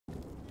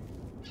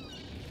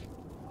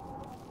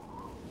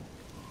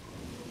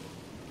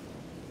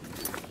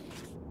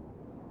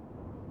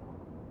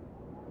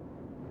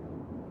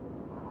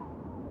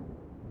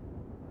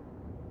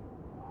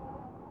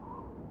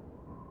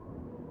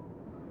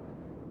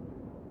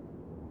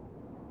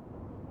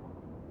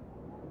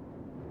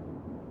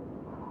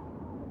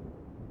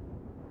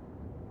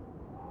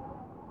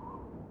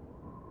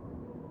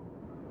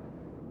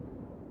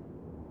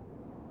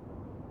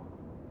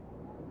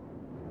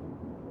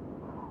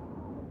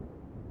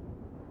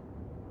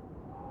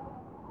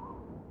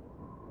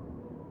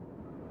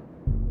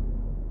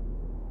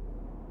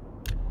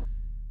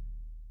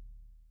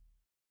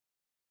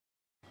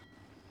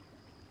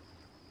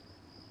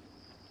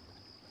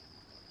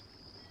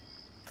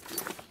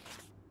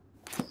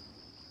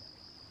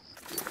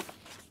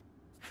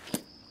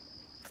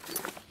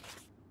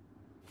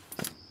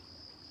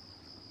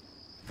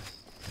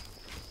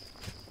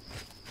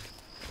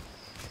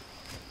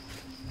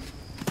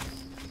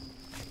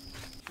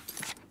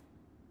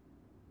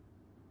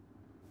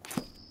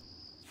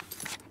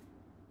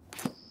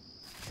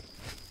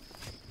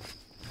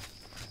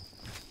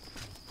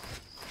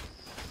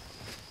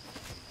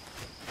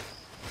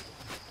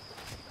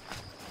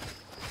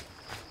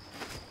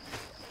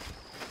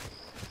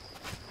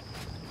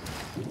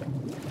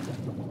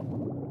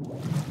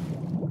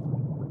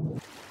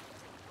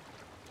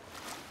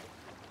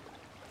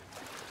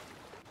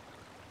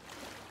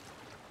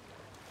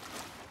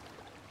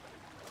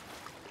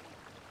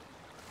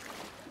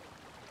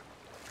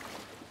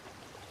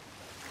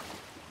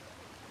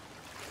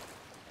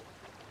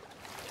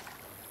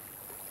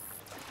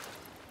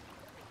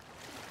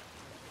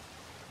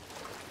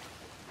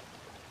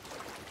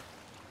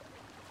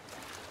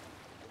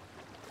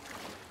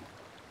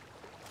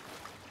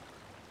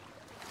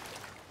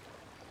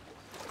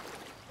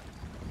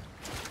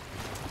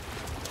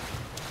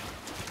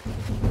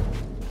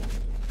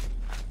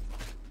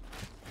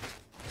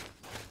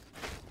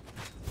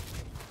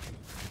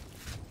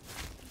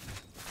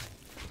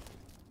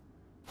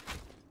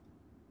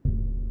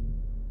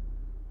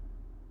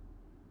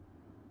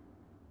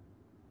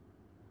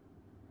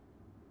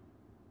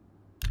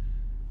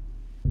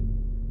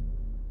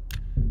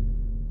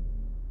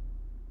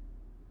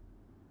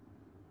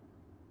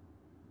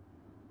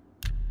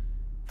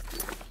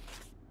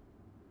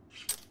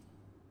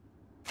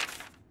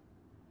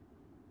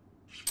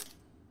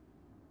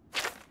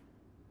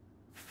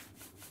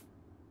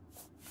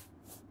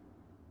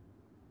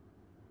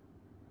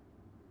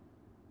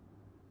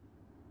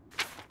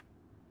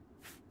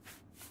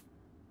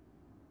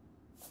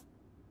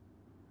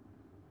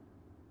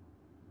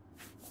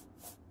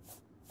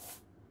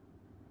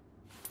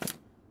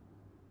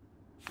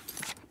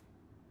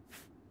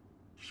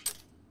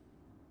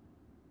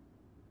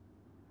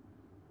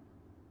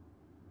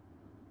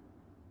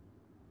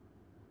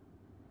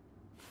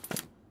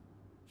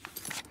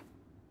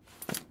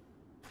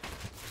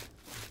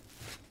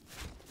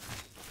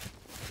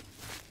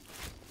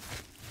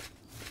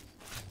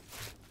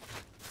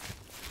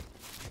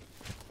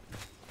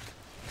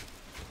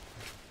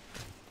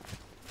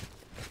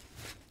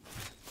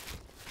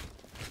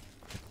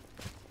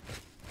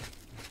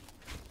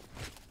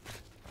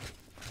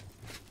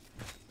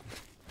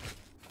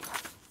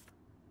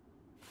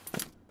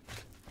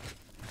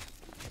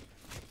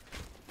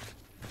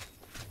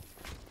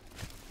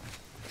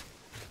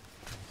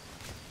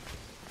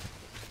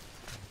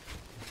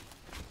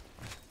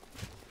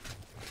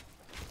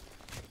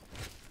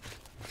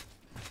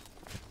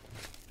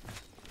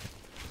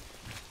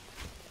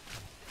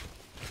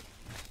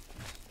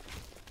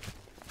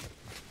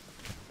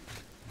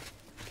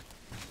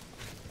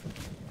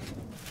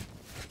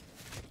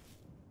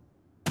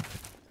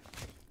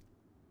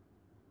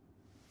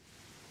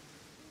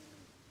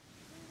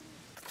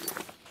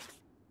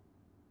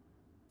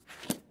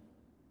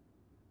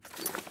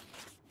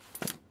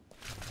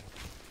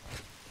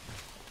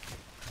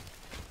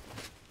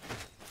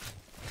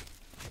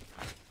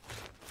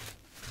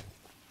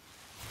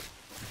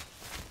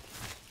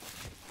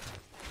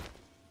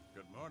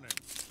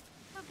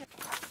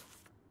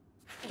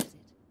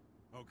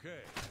Okay,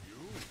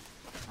 you?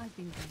 I've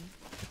been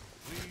good.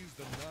 Please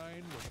the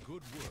Nine with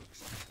good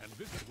works, and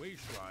visit way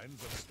shrines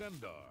of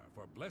Stendar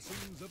for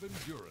blessings of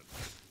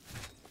endurance.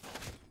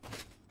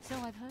 So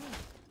I've heard.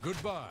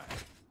 Goodbye.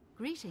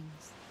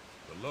 Greetings.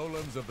 The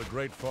lowlands of the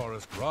Great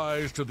Forest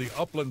rise to the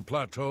upland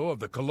plateau of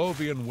the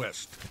Colovian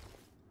West.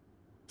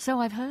 So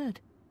I've heard.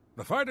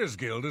 The Fighters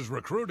Guild is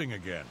recruiting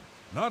again.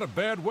 Not a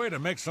bad way to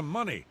make some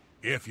money,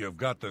 if you've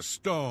got the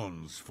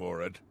stones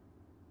for it.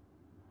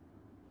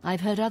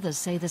 I've heard others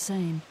say the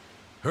same.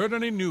 Heard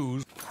any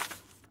news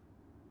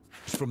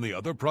from the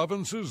other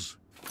provinces?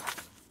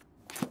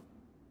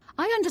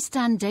 I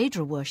understand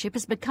Daedra worship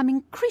has become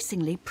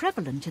increasingly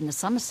prevalent in the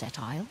Somerset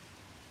Isle.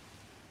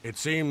 It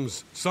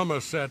seems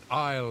Somerset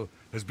Isle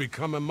has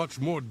become a much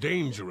more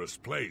dangerous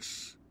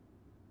place.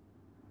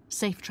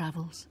 Safe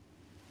travels.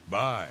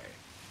 Bye.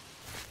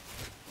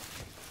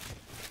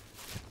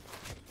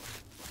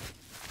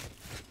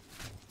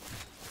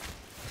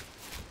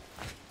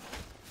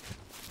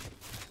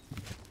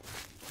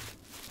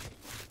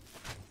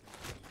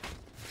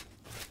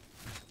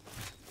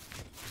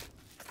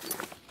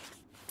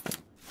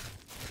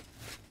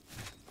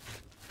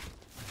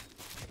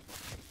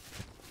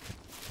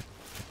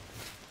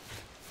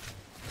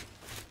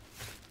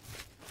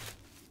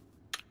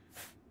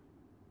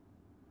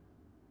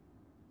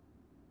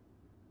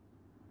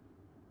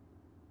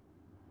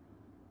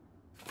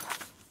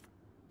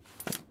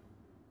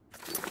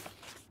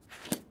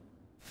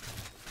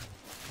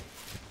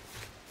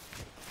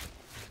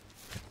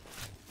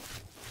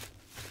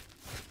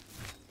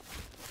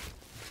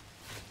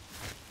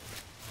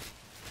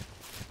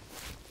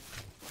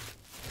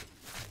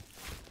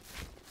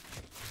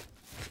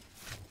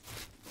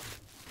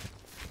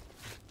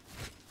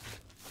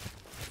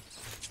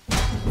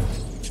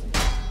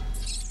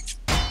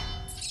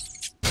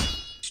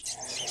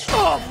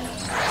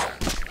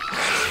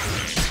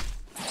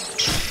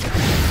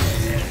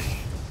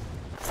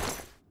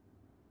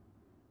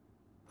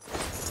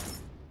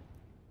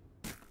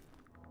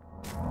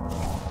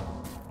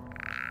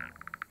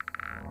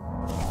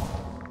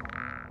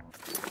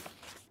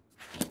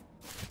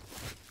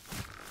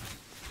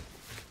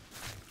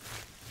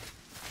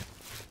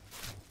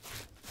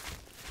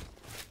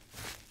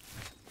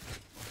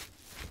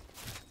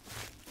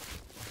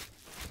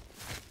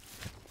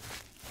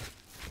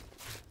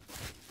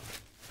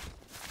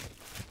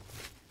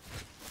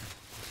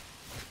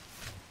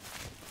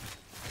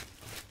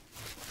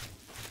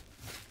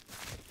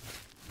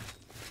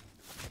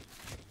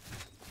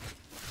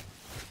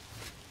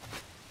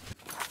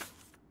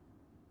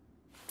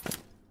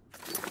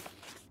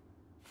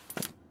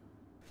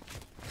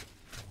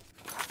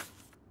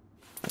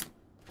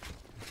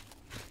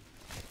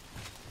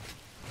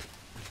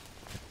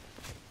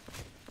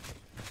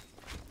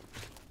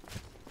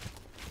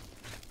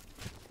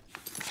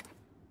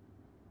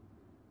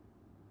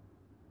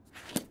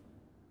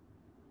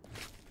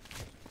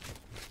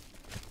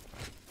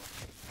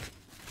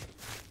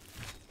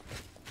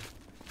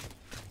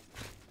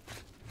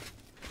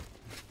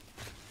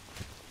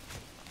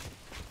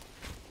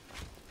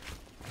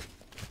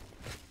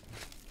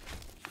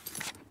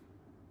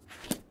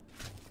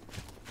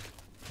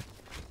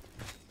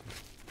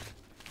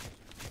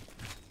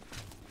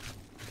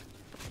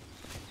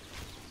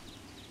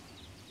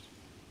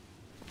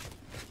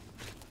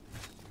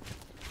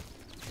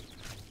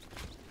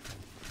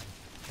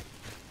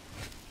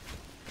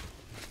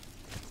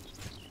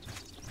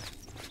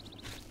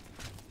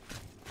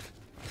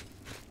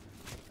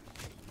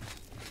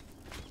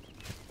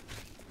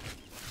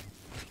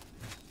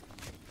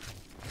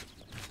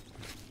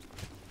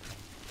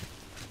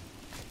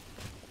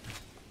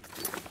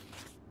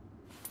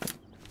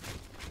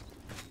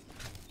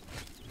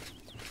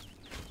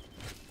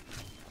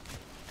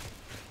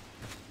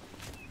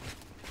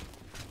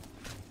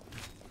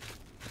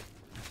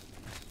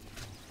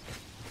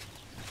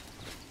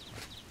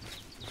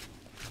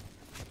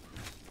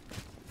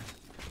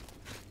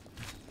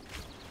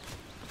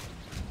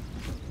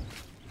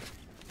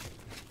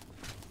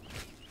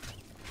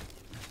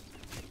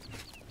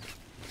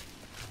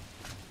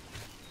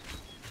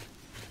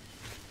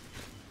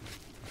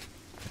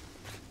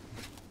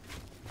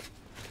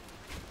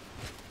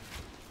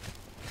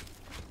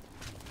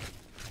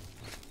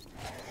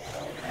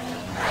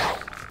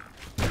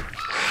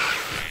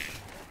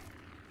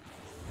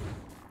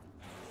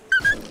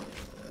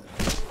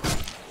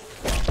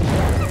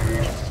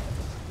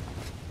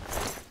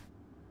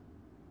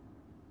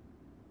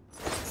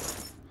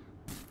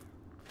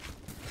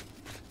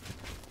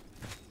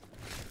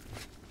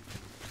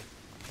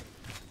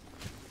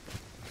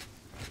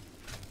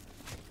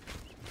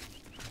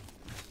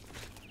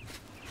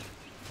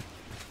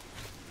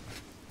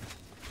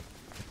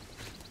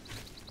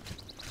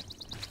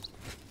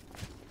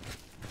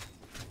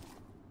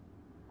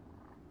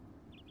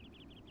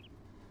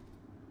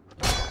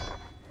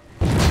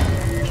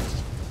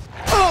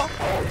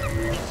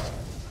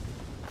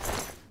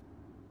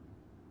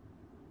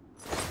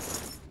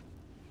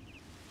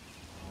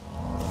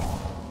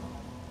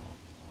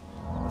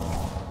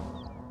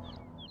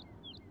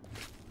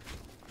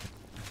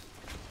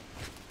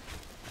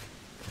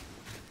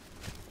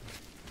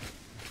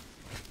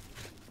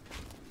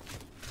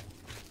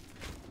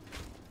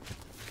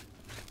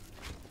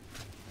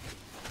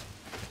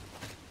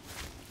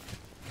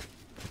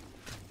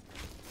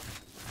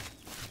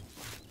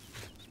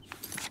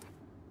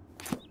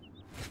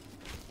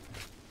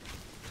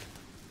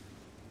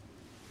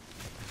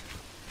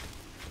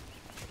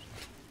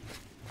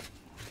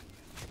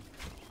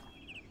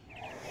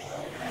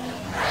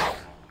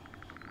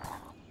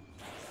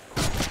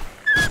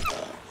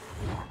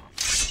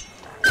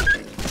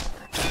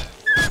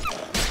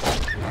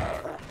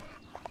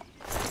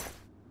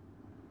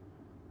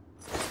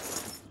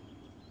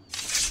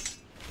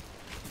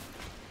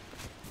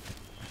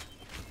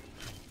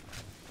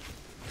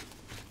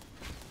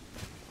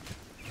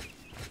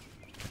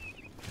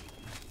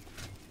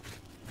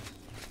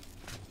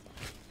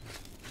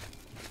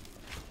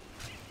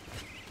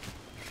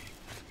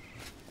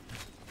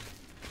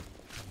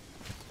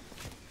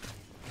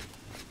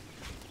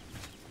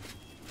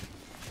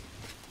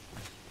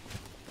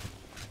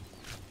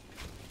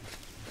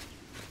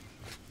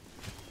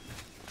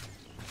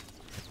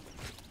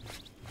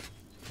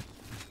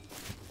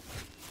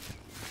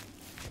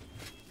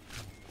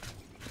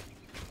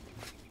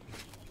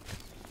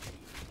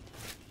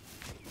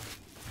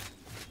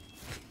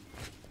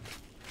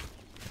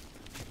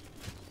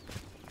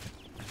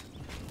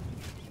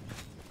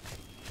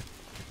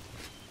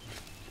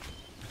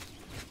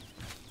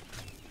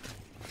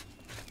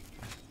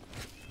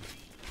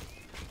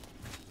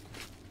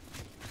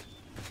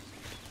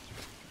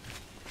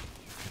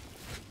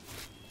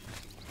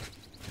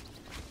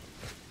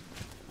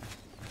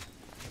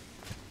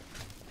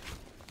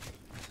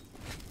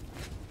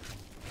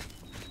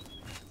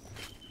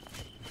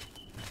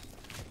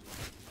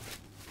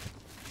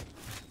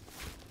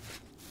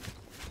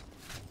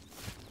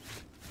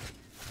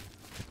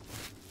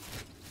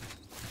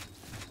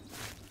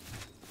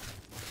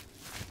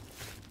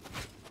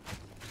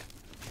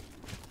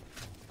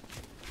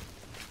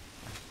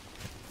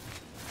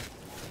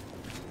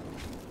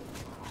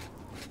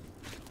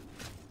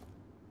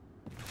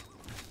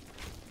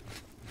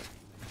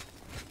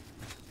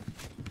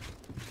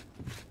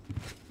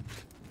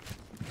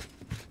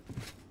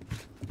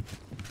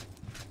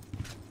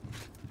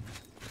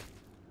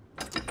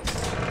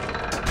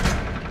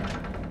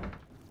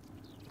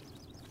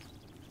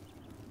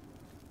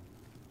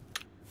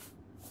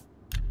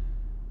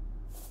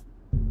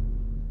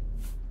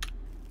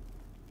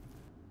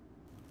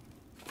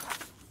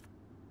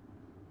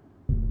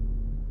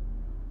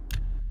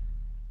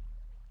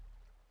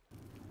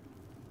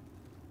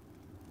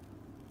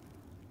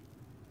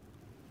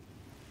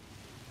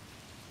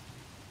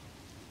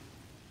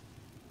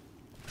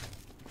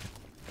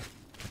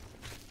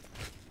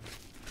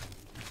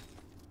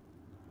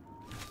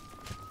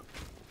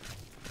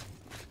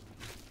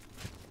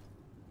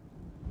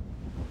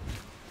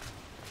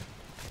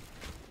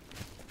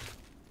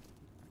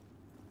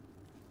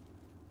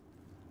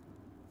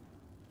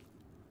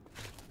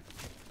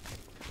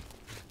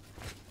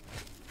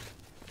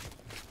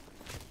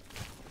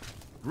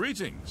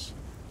 Greetings.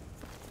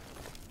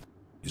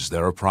 Is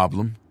there a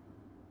problem?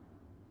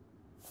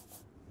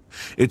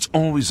 It's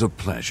always a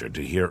pleasure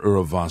to hear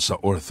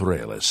Urvasa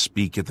Orthralis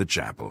speak at the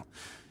chapel.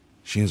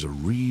 She has a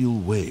real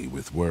way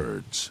with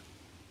words.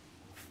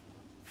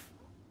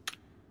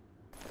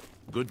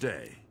 Good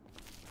day.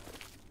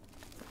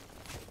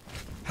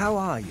 How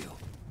are you?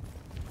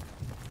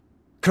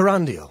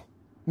 Carandial,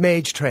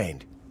 mage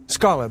trained,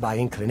 scholar by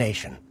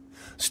inclination,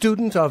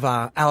 student of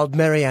our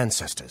Aldmeri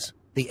ancestors,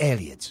 the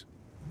Aelids.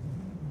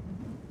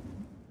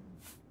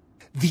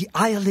 The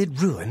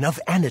Iolid ruin of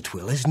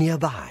Anatwil is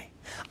nearby.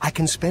 I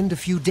can spend a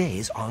few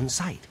days on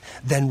site,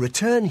 then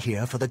return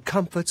here for the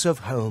comforts of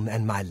home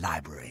and my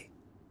library.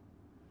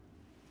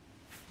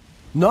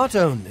 Not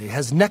only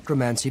has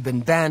necromancy been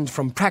banned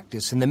from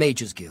practice in the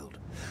Mages Guild,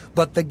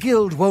 but the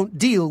guild won't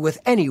deal with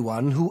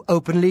anyone who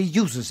openly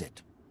uses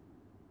it.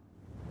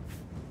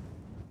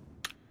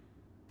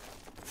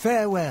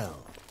 Farewell.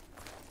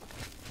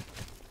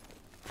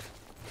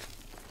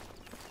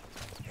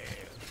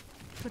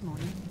 Good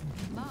morning.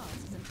 Mars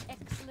is an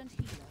excellent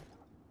healer,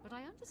 but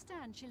I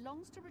understand she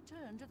longs to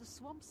return to the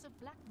swamps of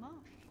Black Marsh.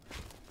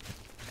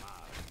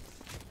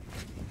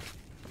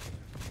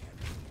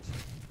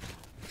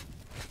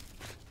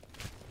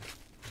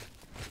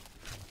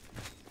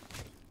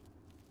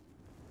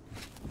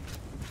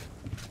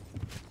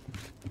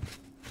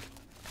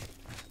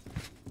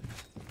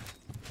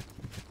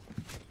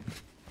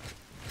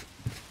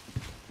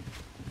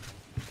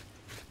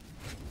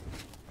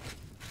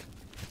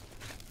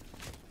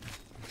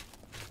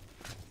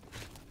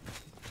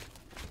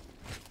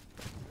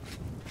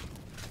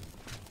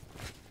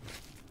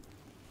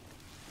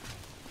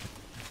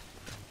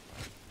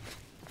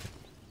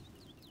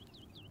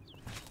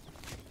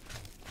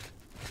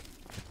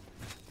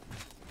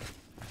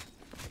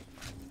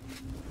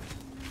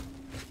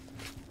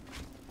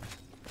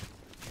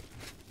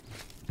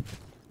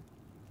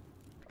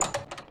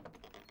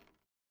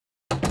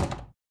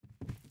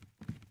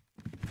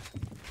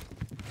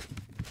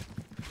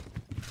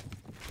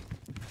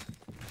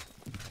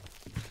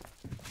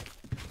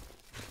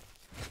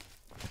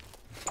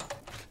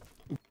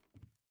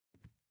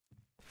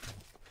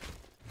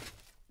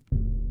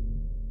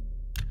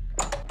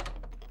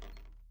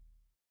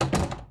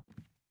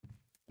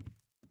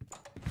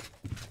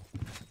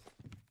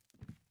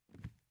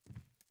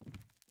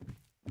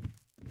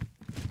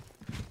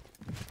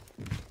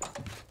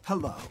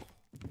 Hello.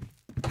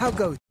 How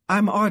goes?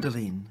 I'm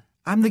Ardeline.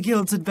 I'm the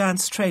Guild's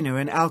advanced trainer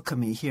in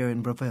alchemy here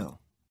in Breville.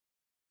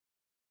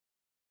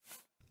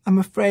 I'm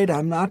afraid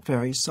I'm not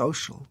very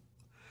social,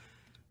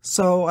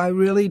 so I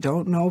really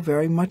don't know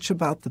very much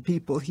about the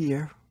people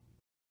here.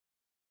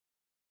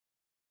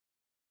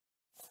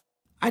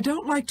 I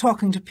don't like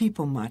talking to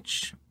people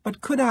much,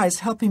 but Kudai's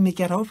helping me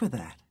get over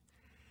that.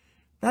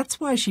 That's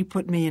why she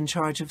put me in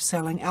charge of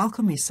selling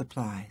alchemy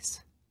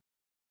supplies.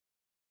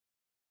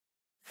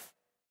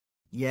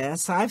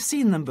 Yes, I've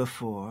seen them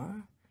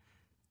before.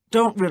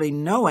 Don't really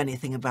know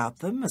anything about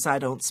them, as I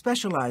don't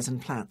specialize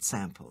in plant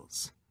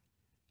samples.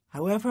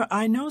 However,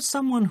 I know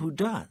someone who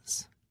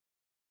does.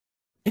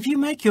 If you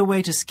make your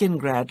way to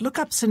Skingrad, look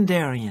up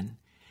Sindarian.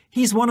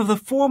 He's one of the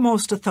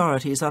foremost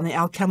authorities on the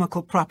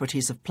alchemical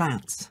properties of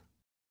plants.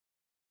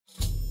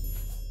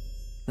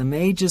 The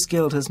Mages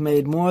Guild has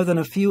made more than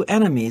a few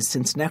enemies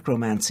since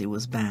necromancy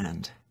was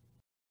banned.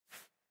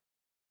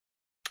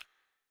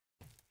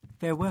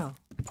 Farewell.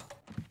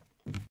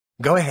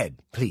 Go ahead,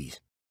 please.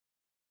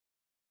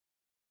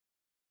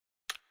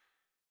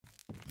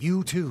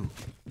 You too.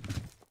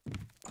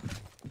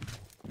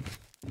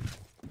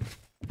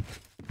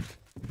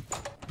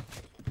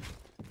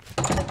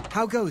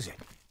 How goes it?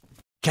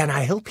 Can I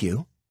help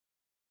you?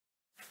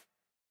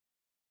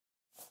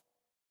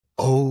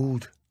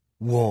 Old,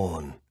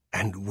 worn,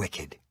 and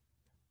wicked.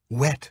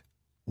 Wet,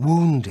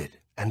 wounded,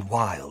 and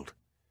wild.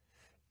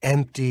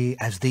 Empty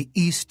as the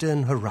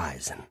eastern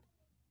horizon.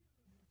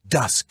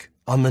 Dusk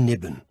on the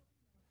Niben.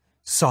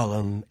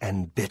 Solemn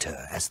and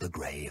bitter as the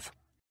grave.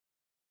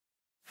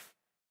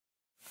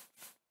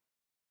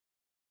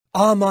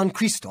 Armand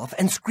Christoph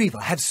and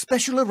Scriva have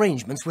special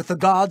arrangements with the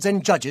guards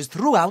and judges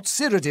throughout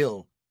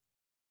Cyrodiil.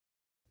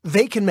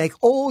 They can make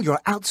all your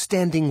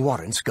outstanding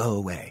warrants go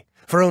away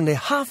for only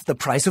half the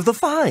price of the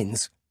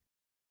fines.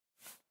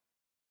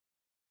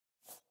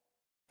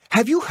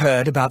 Have you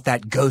heard about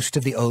that ghost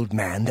of the old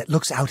man that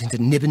looks out into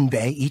Niben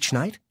Bay each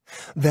night?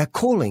 They're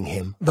calling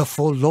him the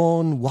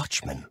Forlorn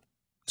Watchman.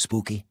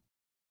 Spooky?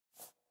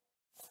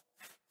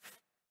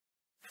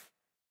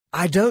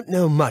 I don't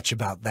know much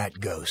about that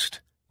ghost,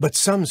 but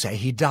some say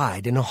he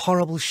died in a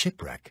horrible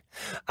shipwreck.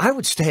 I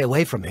would stay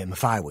away from him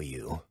if I were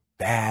you.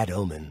 Bad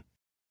omen.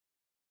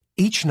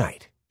 Each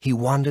night he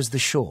wanders the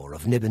shore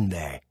of Niben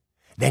Bay.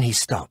 Then he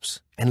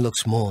stops and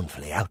looks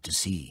mournfully out to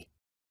sea.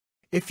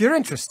 If you're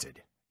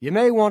interested, you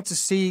may want to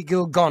see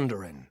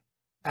Gilgondorin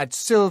at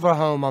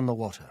Silverholm on the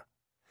Water.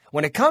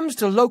 When it comes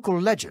to local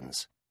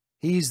legends,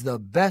 he's the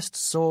best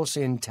source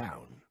in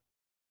town.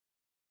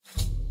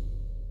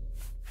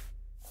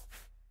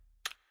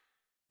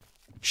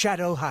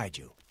 Shadow hide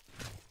you.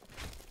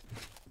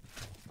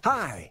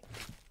 Hi.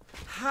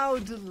 How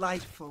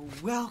delightful.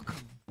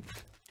 Welcome.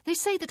 They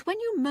say that when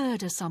you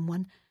murder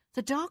someone,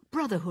 the Dark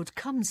Brotherhood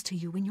comes to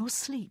you in your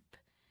sleep.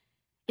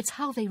 It's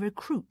how they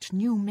recruit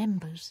new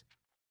members.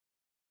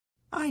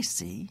 I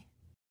see.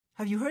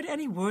 Have you heard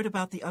any word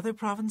about the other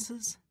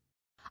provinces?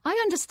 I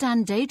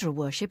understand Daedra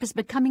worship has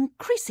become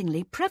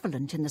increasingly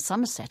prevalent in the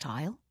Somerset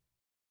Isle.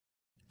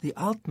 The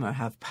Altmer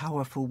have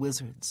powerful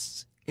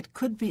wizards. It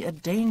could be a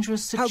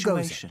dangerous How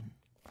goes it? situation.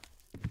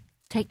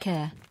 Take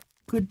care.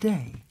 Good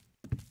day.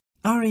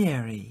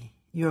 Arieri,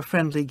 your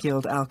friendly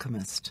guild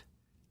alchemist.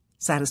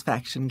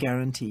 Satisfaction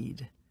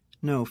guaranteed.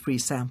 No free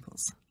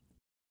samples.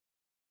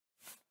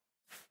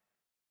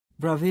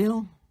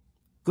 Braville,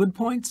 good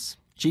points,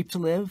 cheap to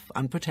live,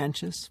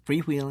 unpretentious,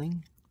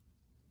 freewheeling.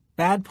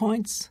 Bad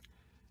points,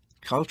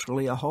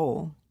 culturally a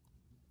hole.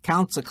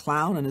 Count's a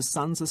clown and his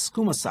son's a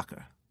skooma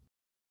sucker.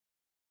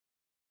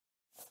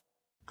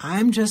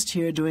 I'm just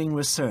here doing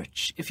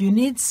research. If you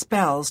need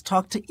spells,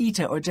 talk to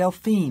Ita or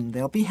Delphine.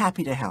 They'll be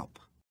happy to help.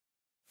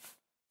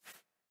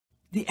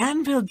 The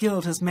Anvil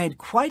Guild has made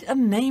quite a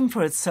name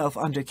for itself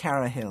under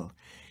Carahill.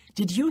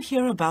 Did you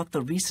hear about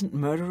the recent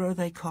murderer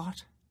they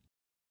caught?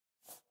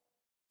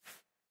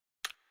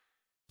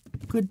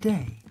 Good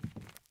day.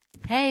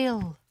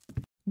 Hail!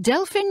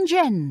 Delphine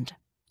Gend,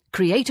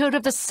 creator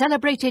of the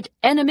celebrated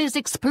Enemies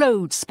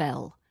Explode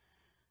spell.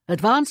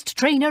 Advanced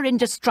trainer in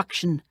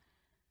destruction,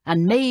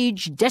 and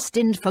mage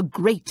destined for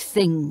great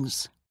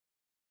things.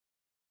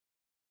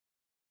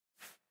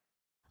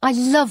 I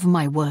love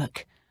my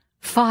work.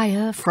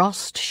 Fire,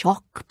 frost,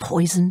 shock,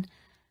 poison.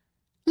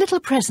 Little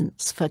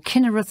presents for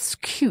Kinnereth's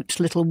cute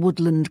little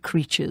woodland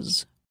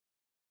creatures.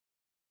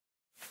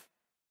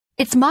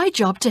 It's my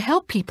job to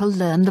help people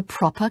learn the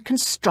proper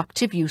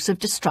constructive use of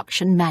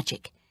destruction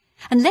magic.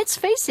 And let's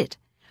face it,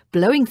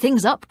 blowing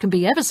things up can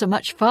be ever so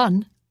much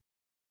fun.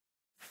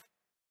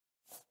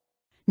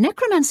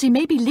 Necromancy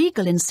may be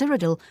legal in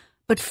Cyrodiil,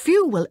 but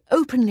few will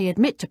openly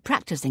admit to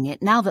practicing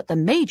it now that the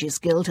Mages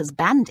Guild has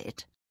banned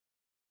it.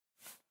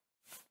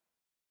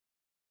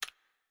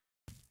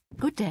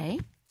 Good day.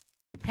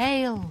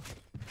 Hail.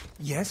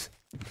 Yes?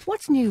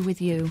 What's new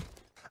with you?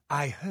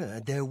 I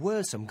heard there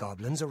were some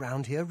goblins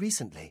around here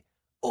recently.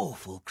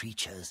 Awful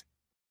creatures.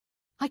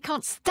 I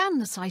can't stand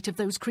the sight of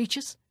those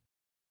creatures.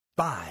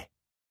 Bye.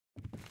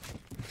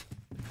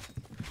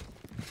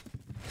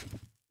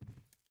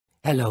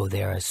 Hello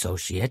there,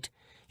 associate.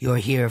 You're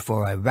here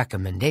for a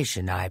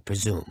recommendation, I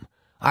presume.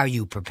 Are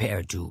you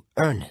prepared to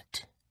earn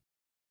it?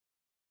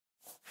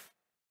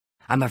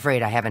 I'm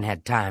afraid I haven't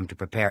had time to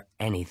prepare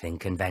anything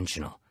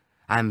conventional.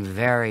 I'm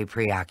very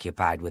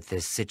preoccupied with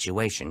this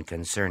situation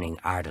concerning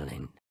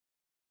Ardaline.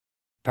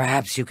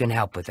 Perhaps you can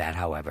help with that,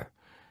 however.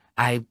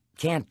 I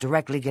can't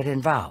directly get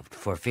involved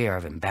for fear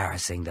of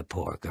embarrassing the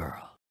poor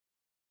girl.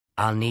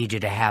 I'll need you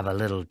to have a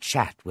little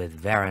chat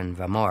with Varen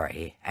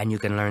Vamori, and you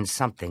can learn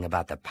something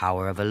about the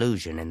power of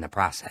illusion in the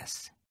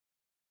process.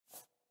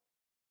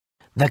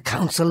 The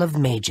Council of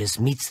Mages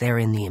meets there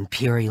in the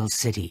Imperial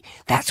City.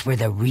 That's where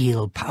the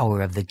real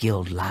power of the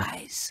guild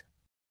lies.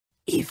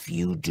 If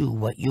you do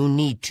what you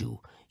need to,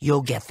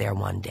 you'll get there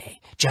one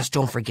day. Just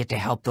don't forget to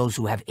help those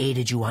who have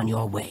aided you on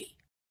your way.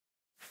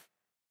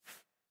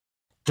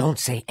 Don't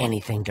say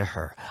anything to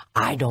her.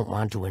 I don't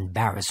want to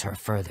embarrass her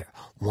further.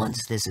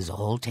 Once this is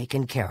all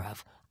taken care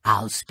of,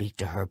 I'll speak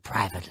to her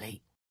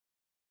privately.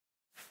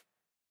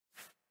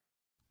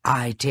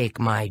 I take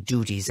my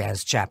duties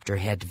as chapter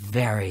head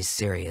very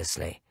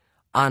seriously,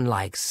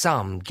 unlike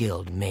some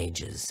guild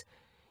mages.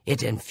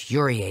 It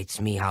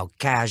infuriates me how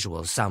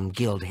casual some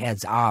guild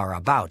heads are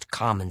about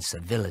common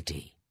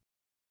civility.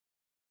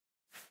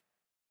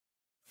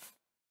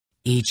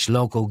 Each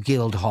local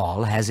guild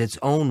hall has its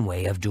own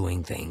way of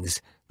doing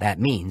things. That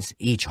means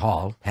each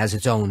hall has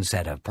its own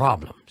set of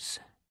problems.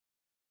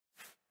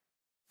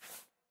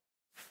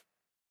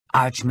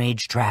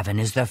 Archmage Traven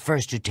is the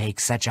first to take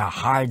such a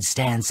hard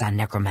stance on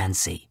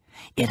necromancy.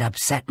 It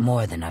upset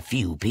more than a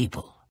few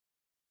people.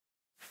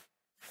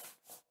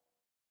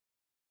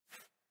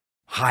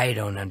 I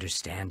don't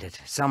understand it.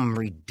 Some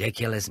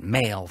ridiculous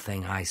male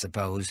thing, I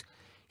suppose.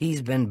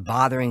 He's been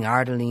bothering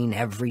Ardaline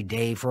every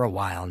day for a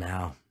while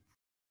now.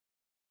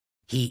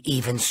 He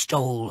even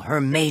stole her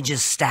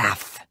mage's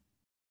staff.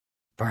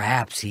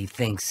 Perhaps he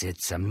thinks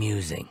it's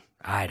amusing.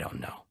 I don't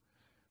know.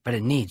 But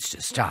it needs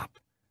to stop.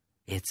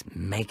 It's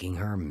making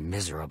her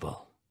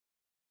miserable.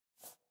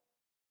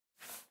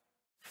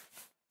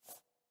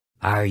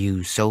 Are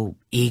you so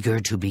eager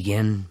to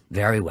begin?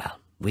 Very well.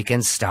 We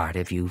can start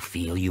if you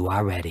feel you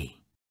are ready.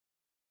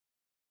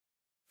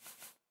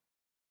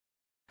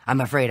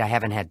 I'm afraid I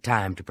haven't had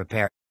time to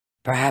prepare.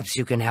 Perhaps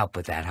you can help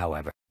with that,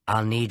 however.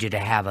 I'll need you to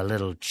have a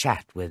little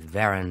chat with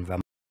Varen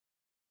Vamori.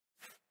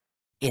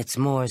 It's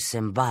more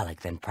symbolic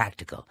than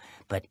practical,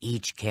 but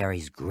each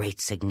carries great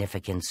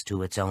significance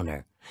to its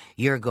owner.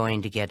 You're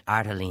going to get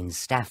Ardaline's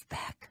staff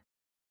back.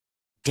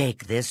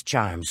 Take this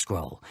charm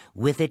scroll.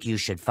 With it you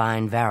should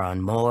find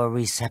Varon more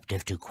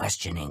receptive to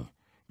questioning.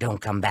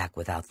 Don't come back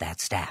without that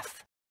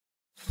staff.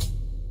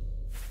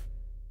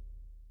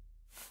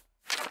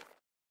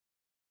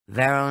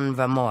 Baron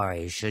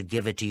Vamori should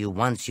give it to you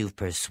once you've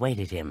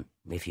persuaded him,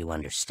 if you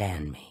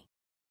understand me.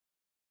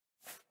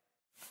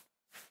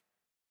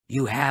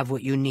 You have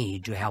what you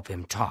need to help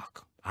him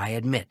talk. I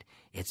admit,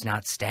 it's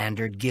not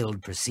standard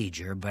guild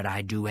procedure, but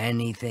I'd do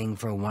anything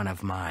for one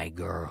of my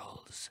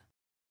girls.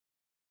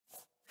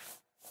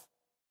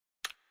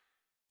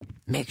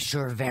 Make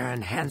sure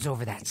Varen hands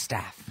over that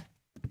staff.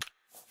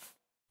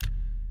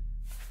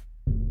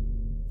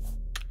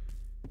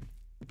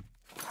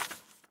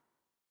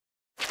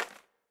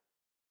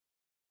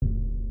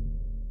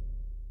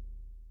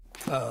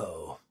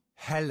 Oh,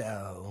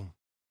 hello.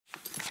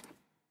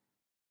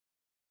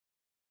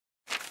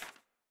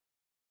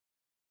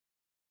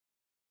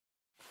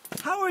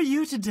 How are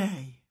you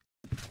today?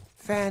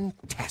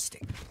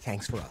 Fantastic.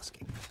 Thanks for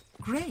asking.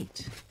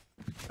 Great.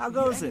 How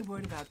goes it? Any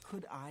word about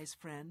Good Eye's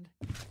friend?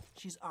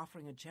 She's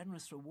offering a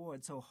generous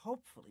reward, so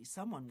hopefully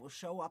someone will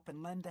show up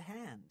and lend a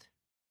hand.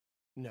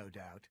 No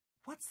doubt.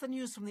 What's the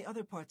news from the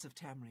other parts of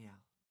Tamriel?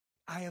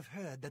 I have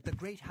heard that the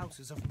great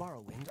houses of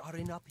Morrowind are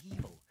in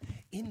upheaval.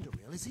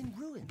 Indoril is in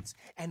ruins,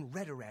 and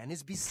Redoran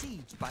is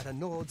besieged by the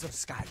Nords of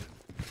Skyrim.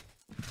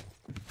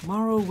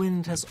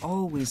 Morrowind has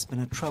always been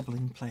a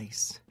troubling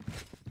place.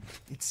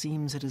 It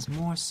seems it is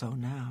more so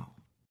now.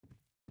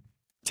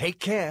 Take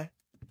care.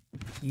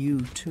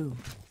 You too.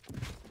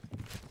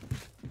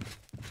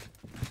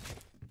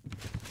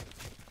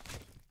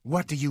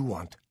 What do you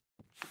want?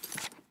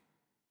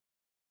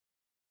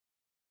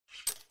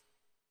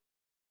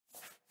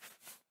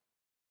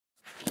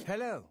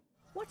 Hello.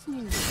 What's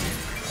new?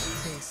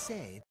 They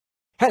say...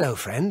 Hello,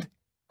 friend.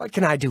 What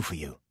can I do for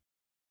you?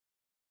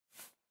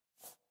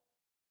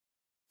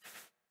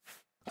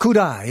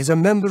 Kudai is a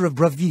member of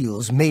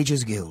Bravil's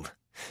Mages Guild.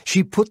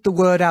 She put the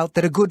word out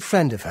that a good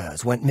friend of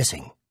hers went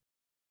missing.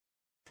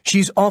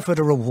 She's offered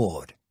a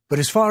reward, but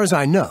as far as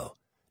I know,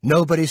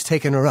 nobody's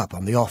taken her up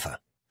on the offer.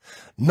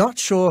 Not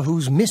sure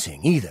who's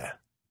missing either.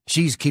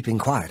 She's keeping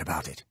quiet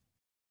about it.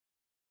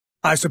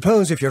 I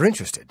suppose if you're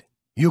interested,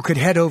 you could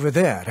head over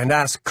there and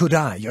ask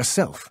Kudai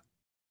yourself.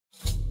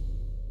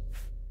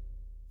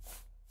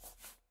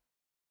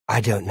 I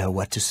don't know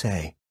what to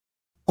say.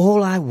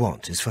 All I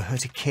want is for her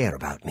to care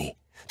about me,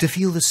 to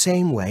feel the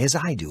same way as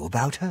I do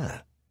about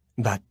her.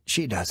 But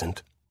she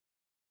doesn't.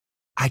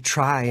 I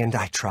try,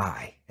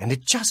 and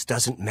it just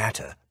doesn't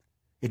matter.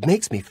 It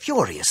makes me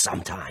furious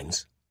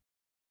sometimes.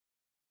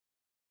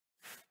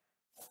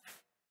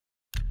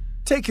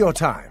 Take your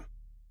time.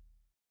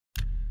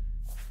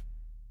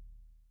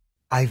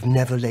 I've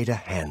never laid a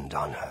hand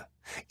on her,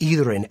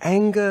 either in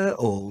anger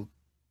or...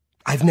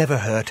 I've never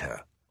hurt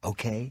her,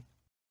 okay?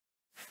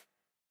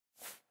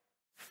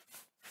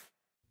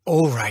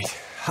 All right,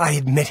 I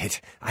admit it.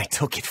 I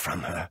took it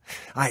from her.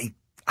 I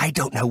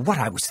don't know what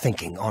I was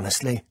thinking,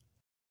 honestly.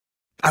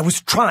 I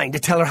was trying to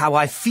tell her how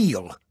I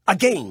feel,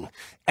 again,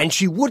 and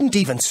she wouldn't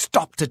even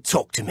stop to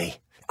talk to me.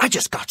 I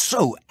just got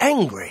so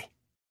angry.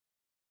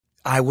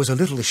 I was a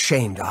little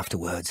ashamed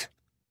afterwards,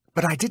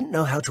 but I didn't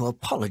know how to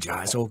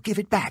apologize or give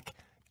it back.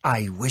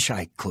 I wish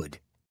I could.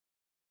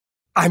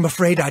 I'm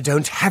afraid I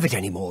don't have it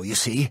anymore, you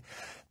see.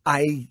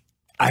 I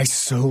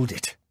sold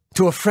it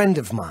to a friend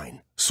of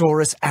mine,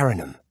 Saurus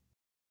Aranum.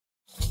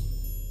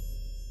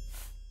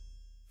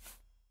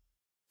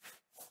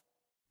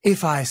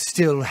 If I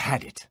still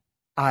had it,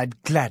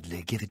 I'd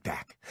gladly give it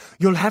back.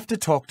 You'll have to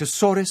talk to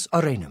Saurus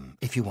Aranum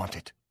if you want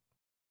it.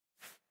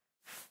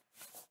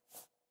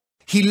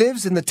 He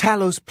lives in the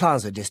Talos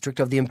Plaza district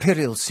of the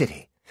Imperial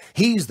City.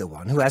 He's the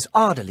one who has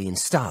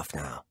Ardaline's staff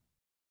now.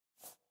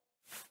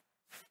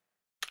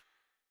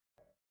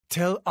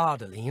 Tell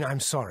Ardaline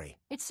I'm sorry.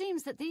 It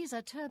seems that these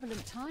are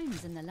turbulent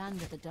times in the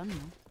land of the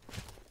Dunmer.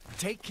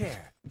 Take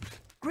care.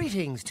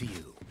 Greetings to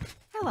you.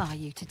 How are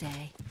you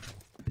today?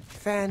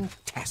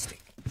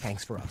 Fantastic.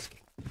 Thanks for asking.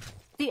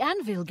 The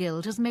Anvil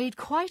Guild has made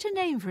quite a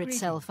name for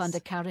itself under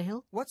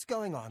Carahill. What's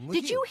going on with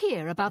Did you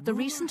hear about the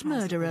recent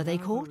murderer they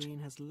caught?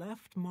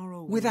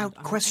 Without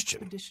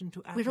question.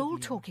 We're all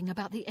talking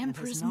about the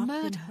Emperor's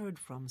murder.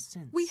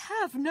 We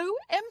have no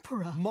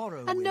Emperor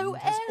and no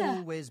heir. Has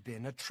always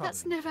been a troubling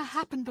That's never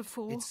happened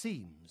before. It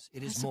seems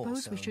it is I more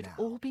suppose so we should now.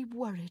 all be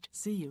worried.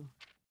 See you.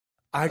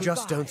 I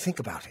just don't think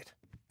about it.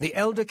 The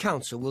Elder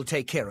Council will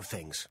take care of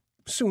things,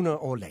 sooner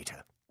or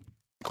later.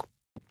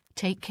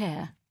 Take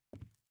care.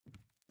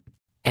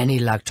 Any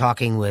luck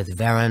talking with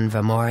Varen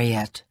Vamori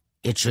yet?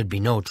 It should be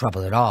no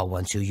trouble at all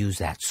once you use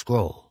that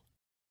scroll.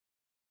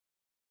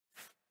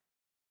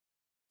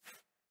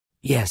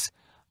 Yes,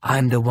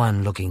 I'm the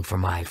one looking for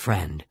my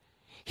friend.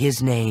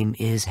 His name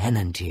is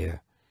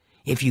Henantir.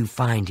 If you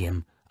find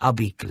him, I'll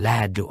be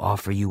glad to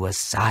offer you a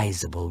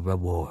sizable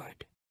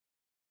reward.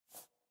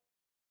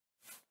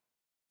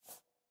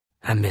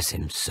 I miss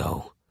him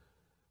so.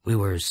 We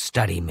were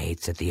study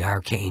mates at the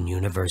Arcane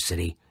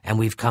University, and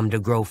we've come to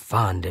grow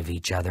fond of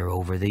each other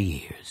over the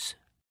years.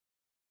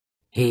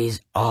 He's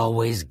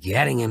always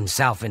getting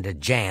himself into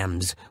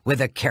jams with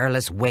the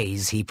careless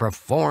ways he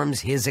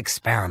performs his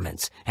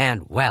experiments,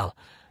 and, well,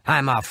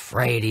 I'm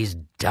afraid he's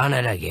done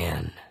it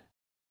again.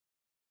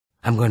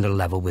 I'm going to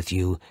level with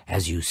you,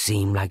 as you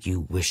seem like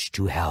you wish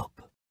to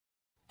help.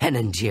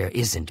 Henantier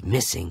isn't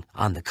missing.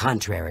 On the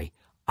contrary,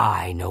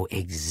 I know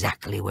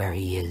exactly where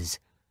he is.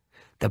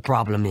 The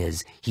problem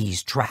is,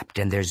 he's trapped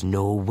and there's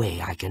no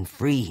way I can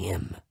free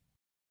him.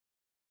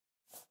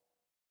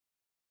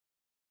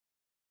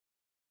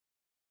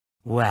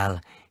 Well,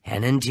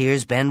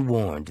 Henantier's been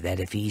warned that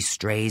if he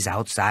strays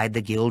outside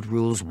the guild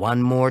rules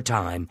one more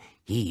time,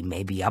 he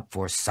may be up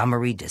for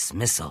summary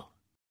dismissal.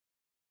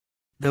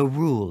 The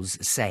rules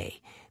say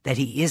that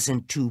he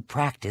isn't to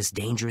practice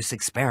dangerous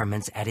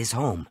experiments at his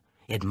home.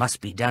 It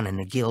must be done in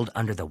the guild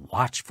under the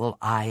watchful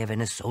eye of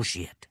an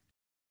associate.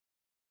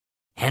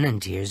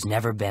 Henantier's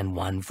never been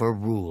one for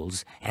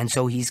rules, and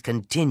so he's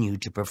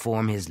continued to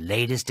perform his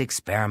latest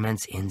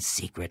experiments in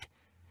secret.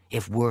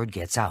 If word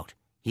gets out,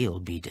 he'll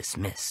be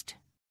dismissed.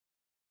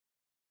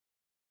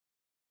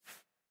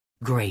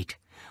 Great.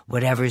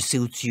 Whatever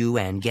suits you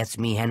and gets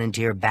me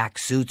Henantier back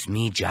suits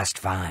me just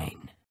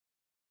fine.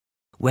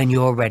 When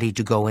you're ready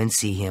to go and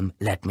see him,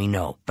 let me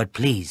know. But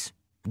please,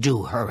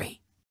 do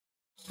hurry.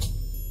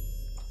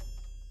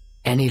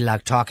 Any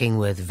luck talking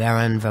with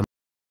Varen?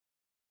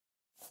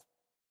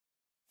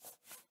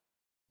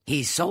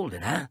 He's sold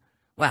it, huh?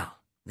 Well,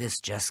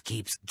 this just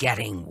keeps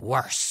getting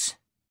worse.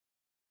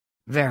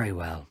 Very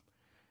well.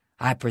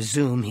 I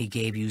presume he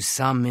gave you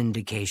some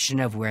indication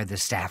of where the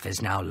staff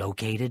is now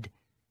located.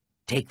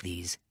 Take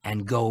these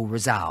and go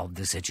resolve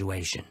the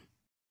situation.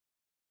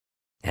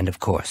 And of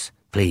course,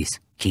 please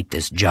keep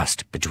this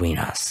just between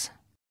us.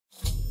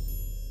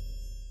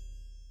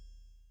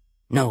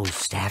 No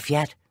staff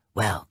yet?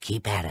 Well,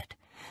 keep at it.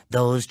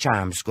 Those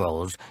charm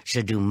scrolls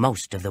should do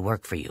most of the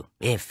work for you,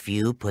 if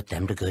you put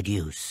them to good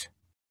use.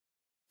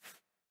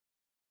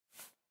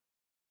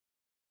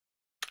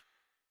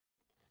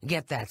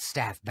 Get that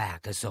staff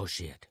back,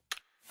 associate.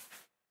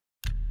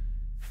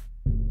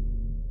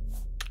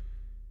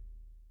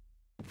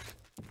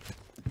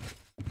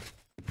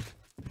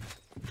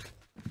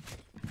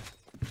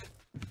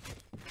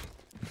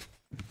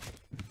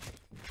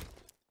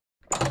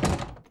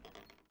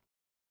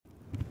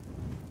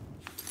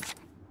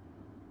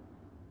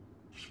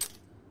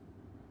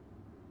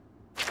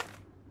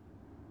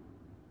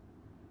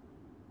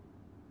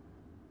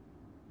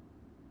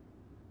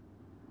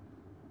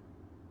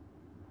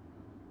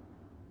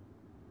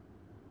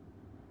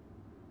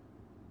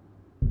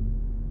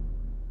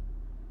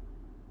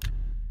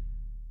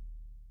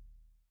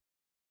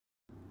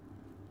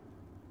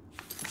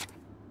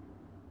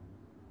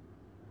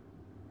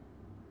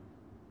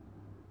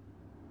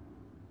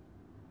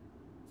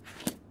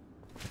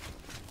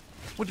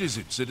 What is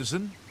it,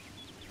 citizen?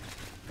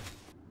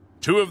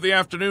 2 of the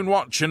afternoon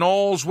watch and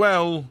all's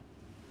well.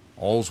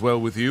 All's well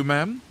with you,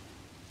 ma'am?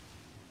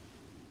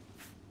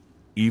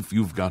 If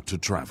you've got to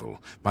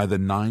travel, by the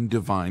 9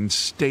 divines,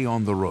 stay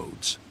on the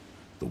roads.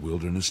 The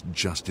wilderness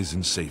just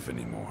isn't safe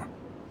anymore.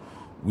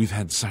 We've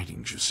had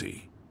sightings, you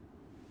see.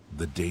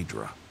 The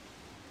Daedra.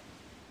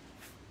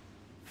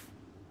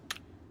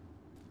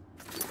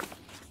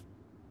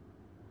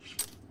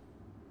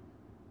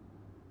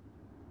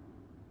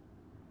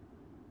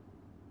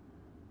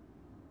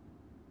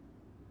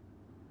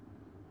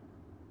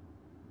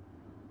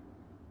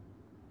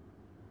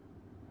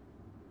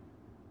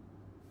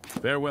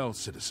 Farewell,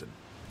 citizen.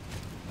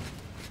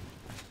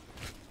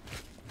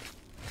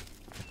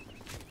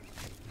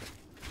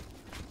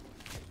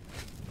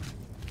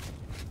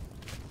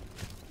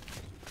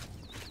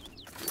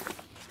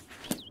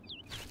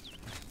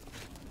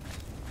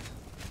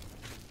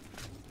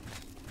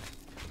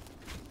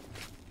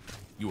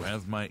 You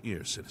have my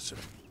ear, citizen.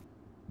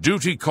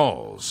 Duty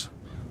calls.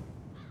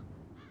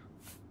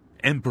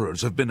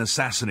 Emperors have been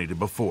assassinated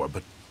before,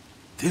 but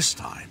this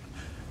time,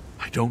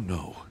 I don't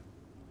know.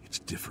 It's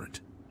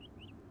different.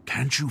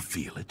 Can't you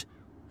feel it?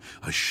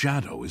 A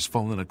shadow has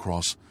fallen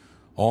across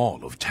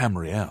all of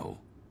Tamriel.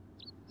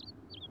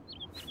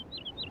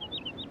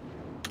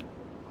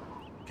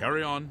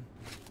 Carry on.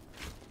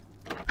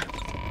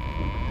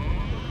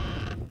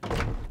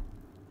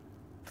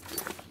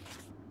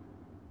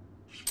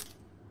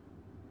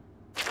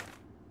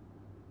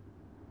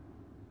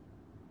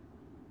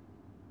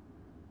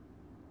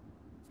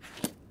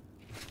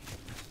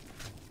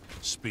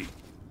 Speak.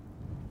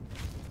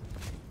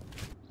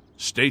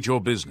 State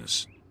your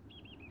business.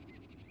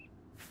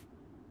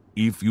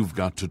 If you've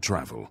got to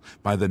travel,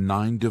 by the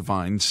 9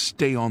 divines,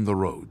 stay on the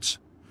roads.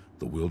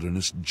 The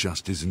wilderness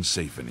just isn't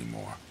safe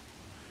anymore.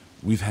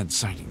 We've had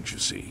sightings, you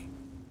see.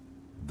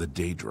 The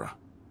Daedra.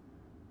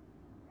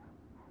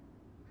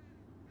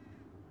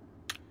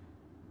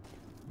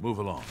 Move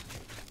along.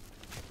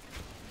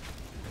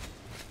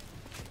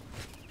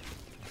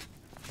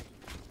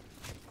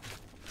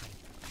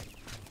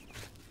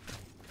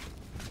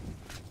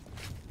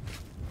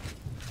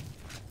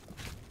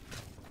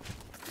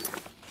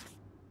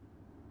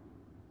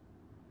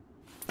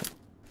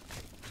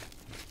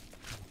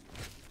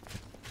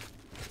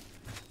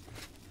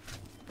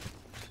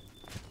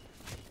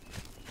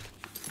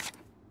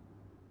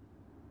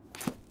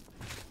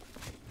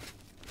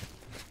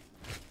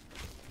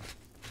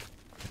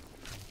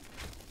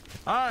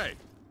 Aye.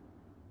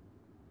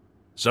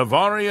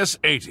 Savarius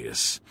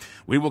Aetius,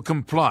 we will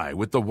comply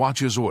with the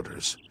Watch's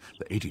orders.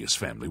 The Aetius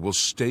family will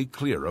stay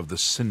clear of the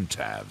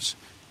Syntavs,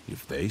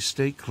 if they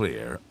stay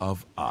clear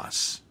of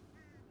us.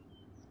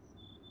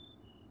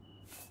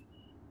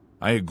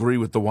 I agree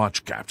with the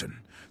Watch, Captain.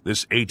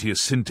 This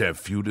Aetius-Syntav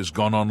feud has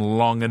gone on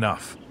long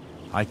enough.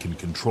 I can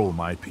control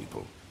my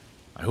people.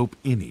 I hope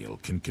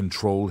Iniel can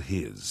control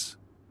his.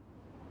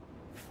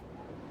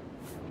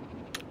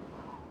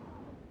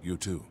 You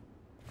too.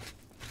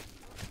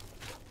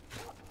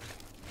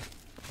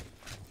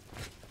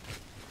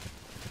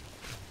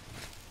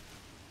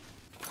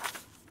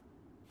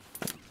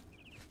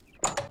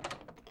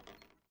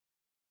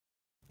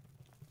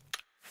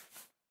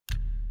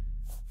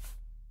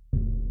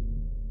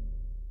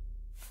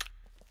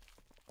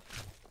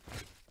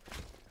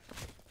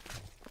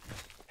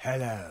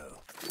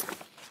 Hello.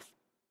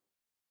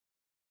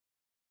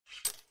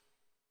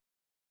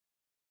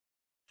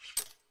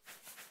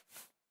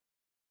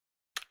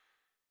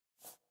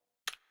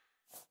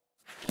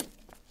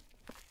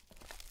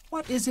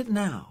 What is it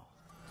now?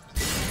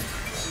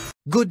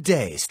 Good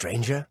day,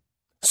 stranger.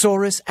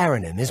 Saurus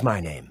Aranim is my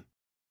name.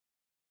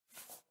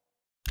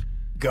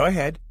 Go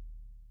ahead.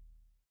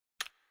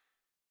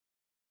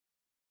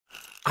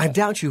 I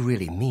doubt you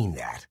really mean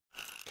that.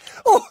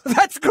 Oh,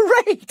 that's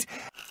great!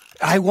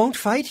 I won't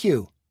fight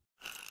you.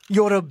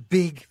 You're a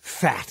big,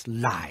 fat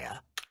liar.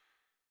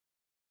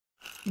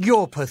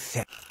 You're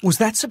pathetic. Was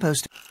that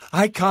supposed to...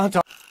 I can't...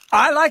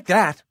 I like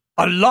that.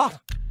 A lot.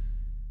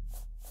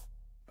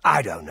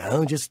 I don't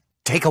know, just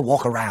take a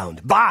walk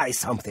around. Buy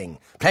something.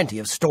 Plenty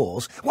of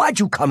stores. Why'd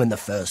you come in the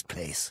first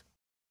place?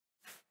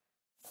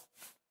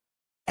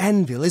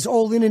 Anvil is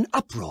all in an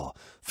uproar.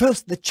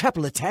 First the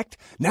chapel attacked,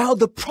 now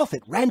the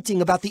prophet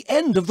ranting about the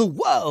end of the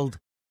world.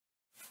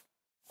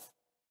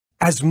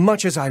 As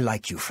much as I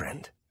like you,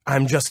 friend,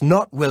 I'm just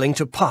not willing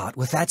to part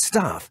with that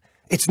staff.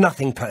 It's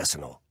nothing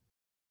personal.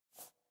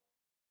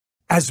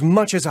 As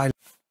much as I...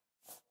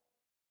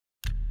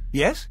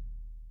 Yes?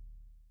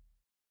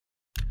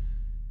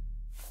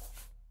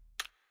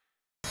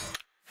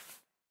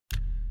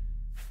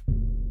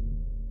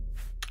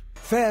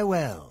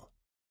 Farewell.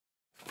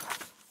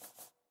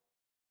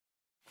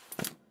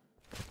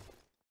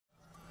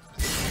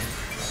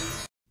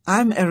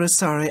 I'm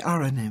Erisari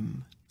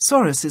Aranim.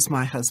 Saurus is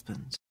my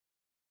husband.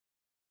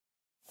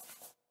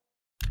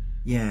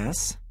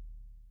 Yes?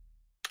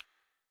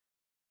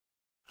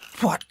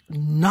 What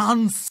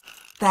nonsense!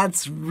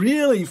 That's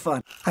really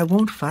fun. I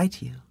won't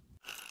fight you.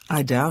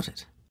 I doubt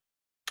it.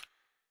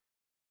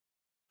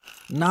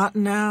 Not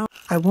now.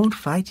 I won't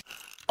fight you.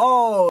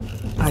 Oh,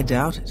 I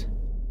doubt it.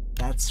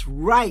 That's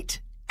right.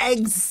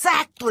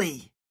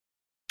 Exactly.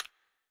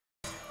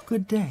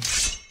 Good day.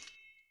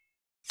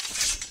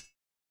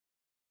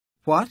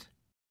 What?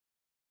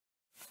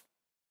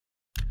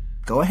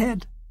 Go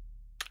ahead.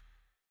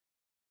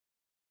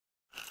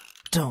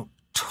 Don't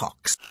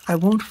talk. I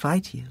won't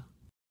fight you.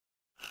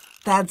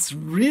 That's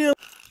real.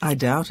 I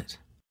doubt it.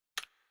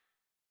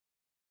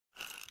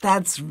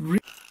 That's real.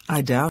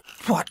 I doubt.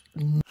 What?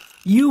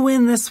 You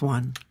win this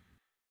one.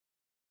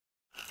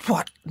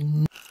 What?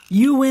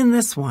 You win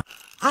this one.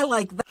 I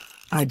like that.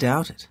 I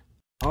doubt it.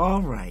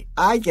 All right,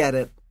 I get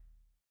it.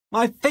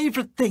 My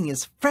favorite thing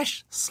is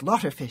fresh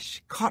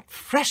slaughterfish caught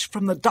fresh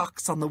from the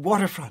docks on the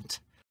waterfront.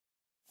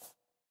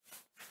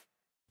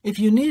 If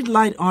you need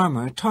light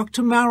armor, talk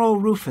to Marrow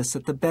Rufus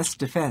at the Best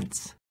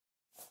Defense.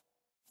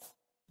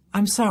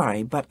 I'm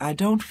sorry, but I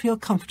don't feel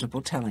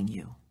comfortable telling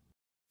you.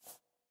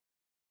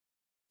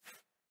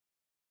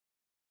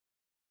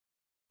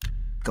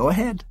 Go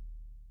ahead.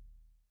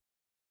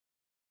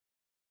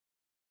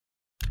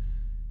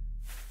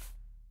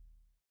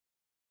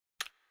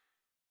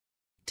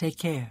 Take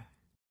care.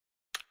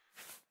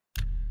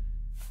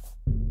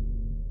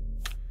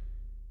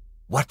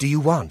 What do you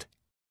want?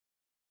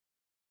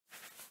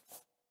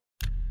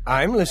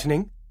 I'm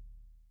listening.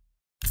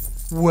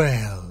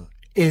 Well,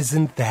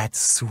 isn't that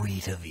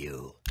sweet of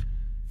you?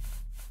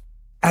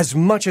 As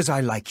much as I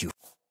like you.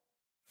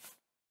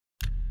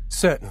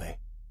 Certainly.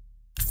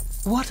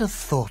 What a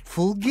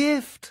thoughtful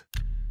gift.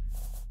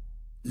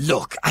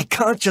 Look, I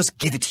can't just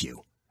give it to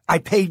you. I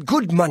paid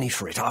good money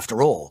for it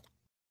after all.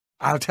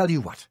 I'll tell you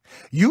what.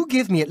 You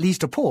give me at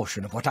least a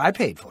portion of what I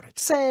paid for it,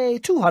 say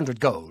 200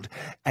 gold,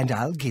 and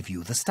I'll give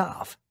you the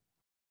staff.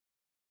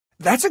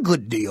 That's a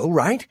good deal,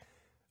 right?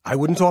 I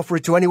wouldn't offer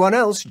it to anyone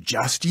else,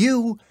 just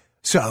you.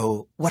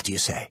 So, what do you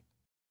say?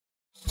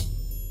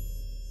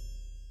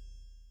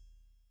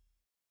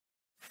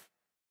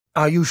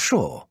 Are you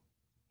sure?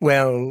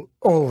 Well,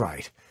 all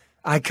right.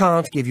 I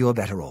can't give you a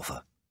better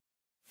offer.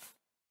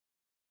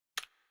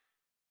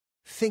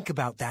 Think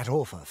about that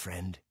offer,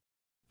 friend.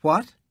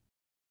 What?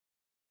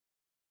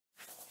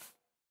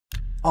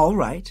 All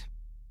right.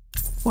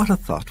 What a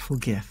thoughtful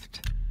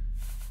gift.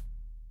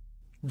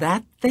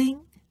 That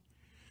thing?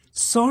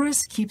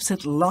 Saurus keeps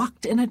it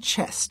locked in a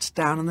chest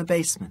down in the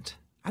basement.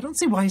 I don't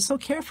see why he's so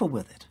careful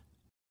with it.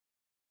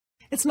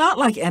 It's not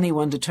like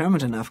anyone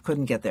determined enough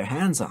couldn't get their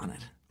hands on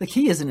it. The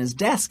key is in his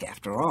desk,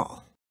 after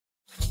all.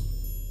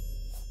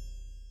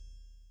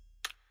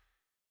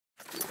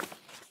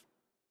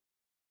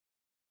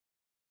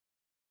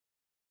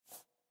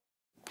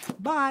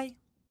 Bye.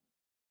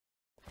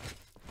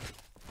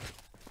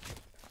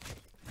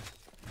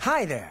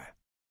 Hi there.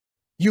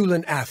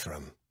 Yulin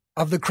Athram,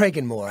 of the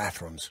Kraganmore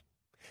Athrams.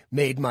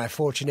 Made my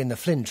fortune in the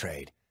Flynn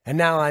trade, and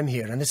now I'm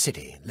here in the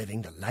city,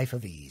 living the life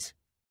of ease.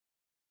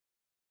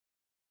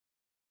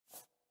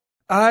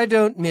 I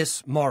don't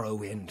miss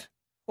Morrowind.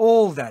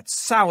 All that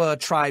sour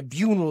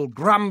tribunal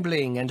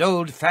grumbling and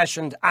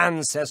old-fashioned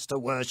ancestor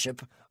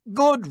worship.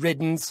 Good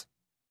riddance.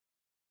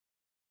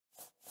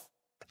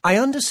 I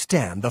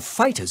understand the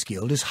Fighters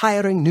Guild is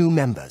hiring new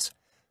members.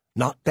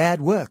 Not bad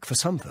work for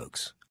some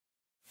folks.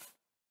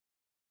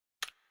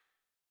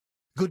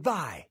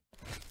 Goodbye.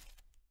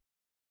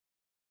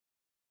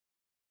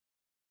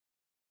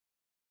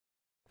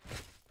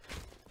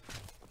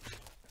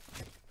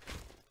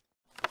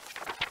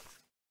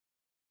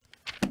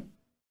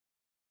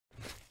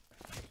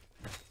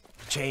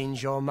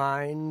 Change your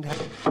mind?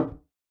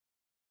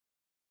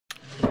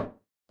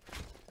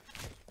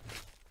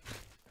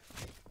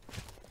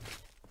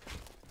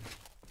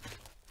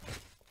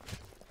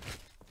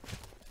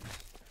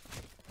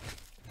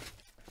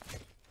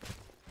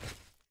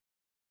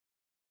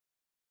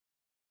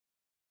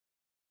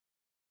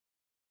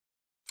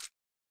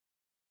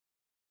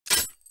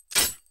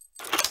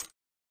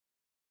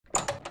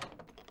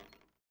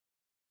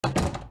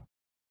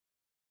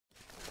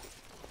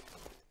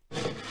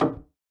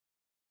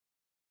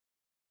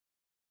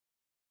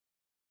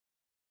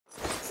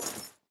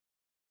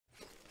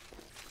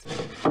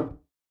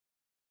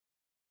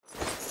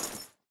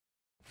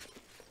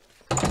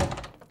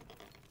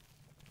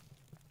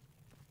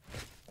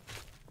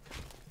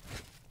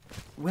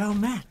 Well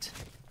met.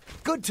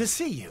 Good to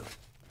see you.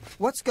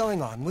 What's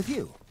going on with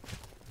you?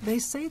 They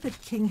say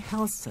that King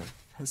Helseth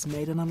has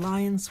made an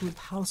alliance with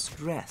House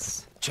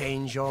Dress.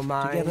 Change your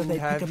mind, Together they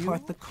have pick you?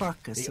 apart the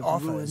carcass The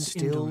of ruined offer's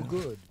still Indoril.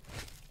 good.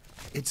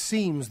 It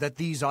seems that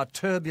these are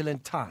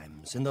turbulent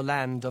times in the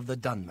land of the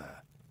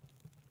Dunmer.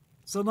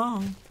 So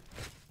long.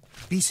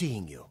 Be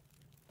seeing you.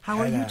 How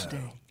are you Hello.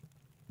 today?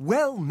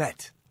 Well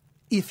met.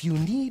 If you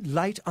need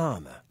light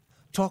armor,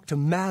 talk to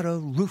Mara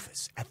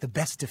Rufus at the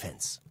Best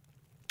Defense.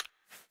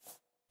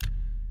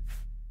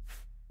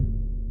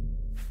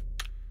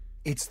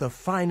 It's the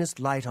finest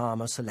light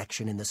armor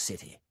selection in the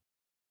city.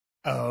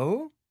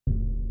 Oh?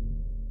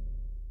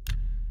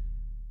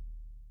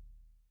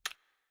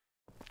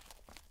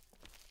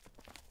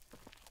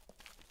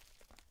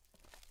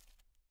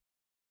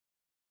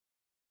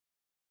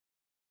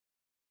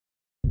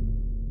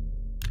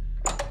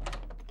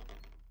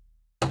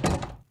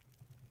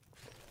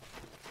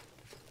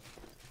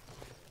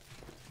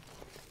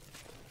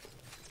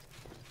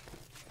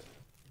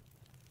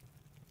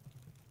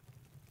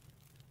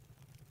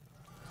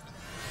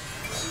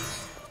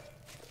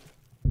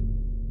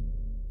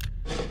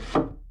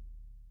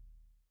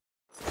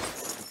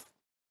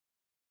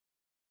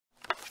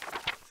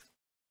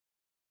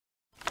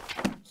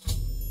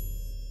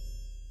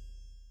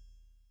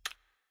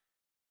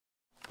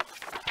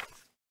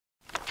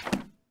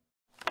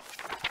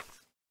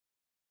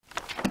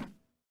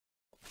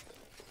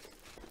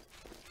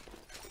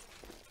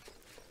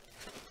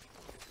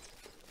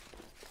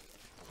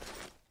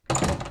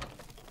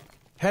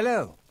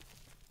 Hello.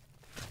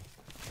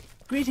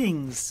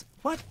 Greetings.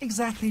 What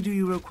exactly do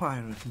you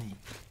require of me?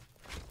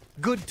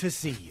 Good to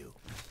see you.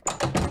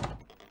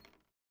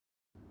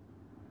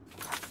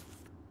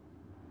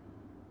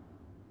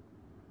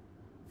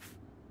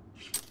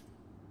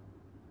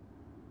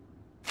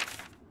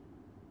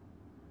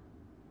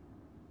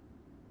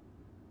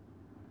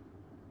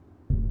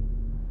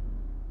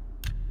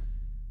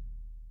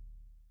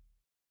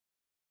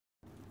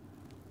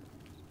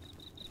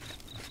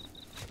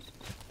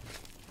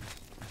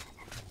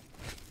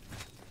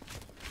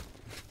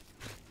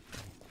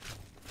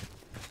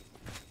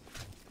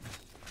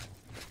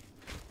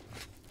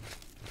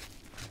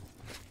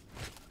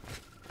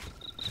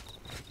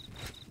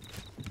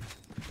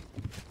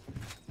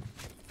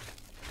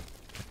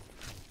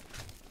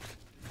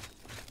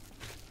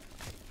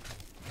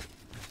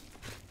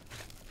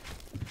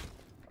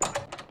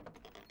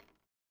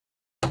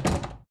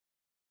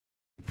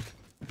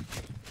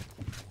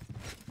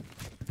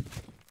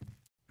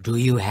 Do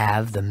you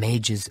have the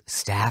mage's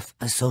staff,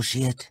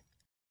 associate?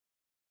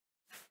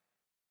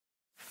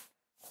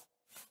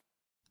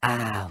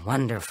 Ah,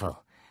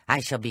 wonderful.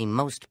 I shall be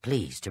most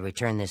pleased to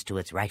return this to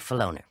its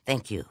rightful owner.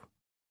 Thank you.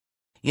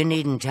 You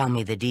needn't tell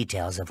me the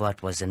details of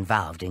what was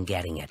involved in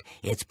getting it.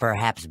 It's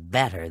perhaps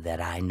better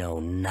that I know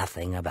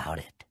nothing about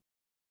it.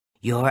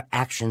 Your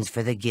actions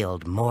for the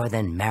guild more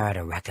than merit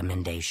a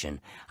recommendation.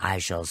 I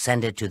shall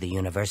send it to the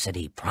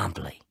university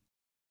promptly.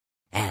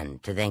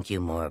 And to thank you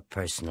more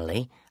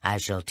personally, I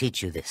shall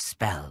teach you this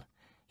spell.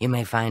 You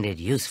may find it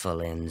useful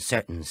in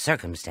certain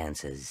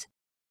circumstances.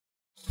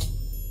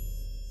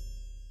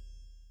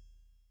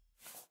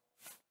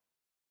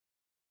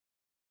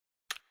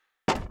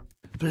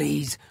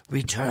 Please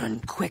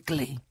return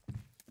quickly.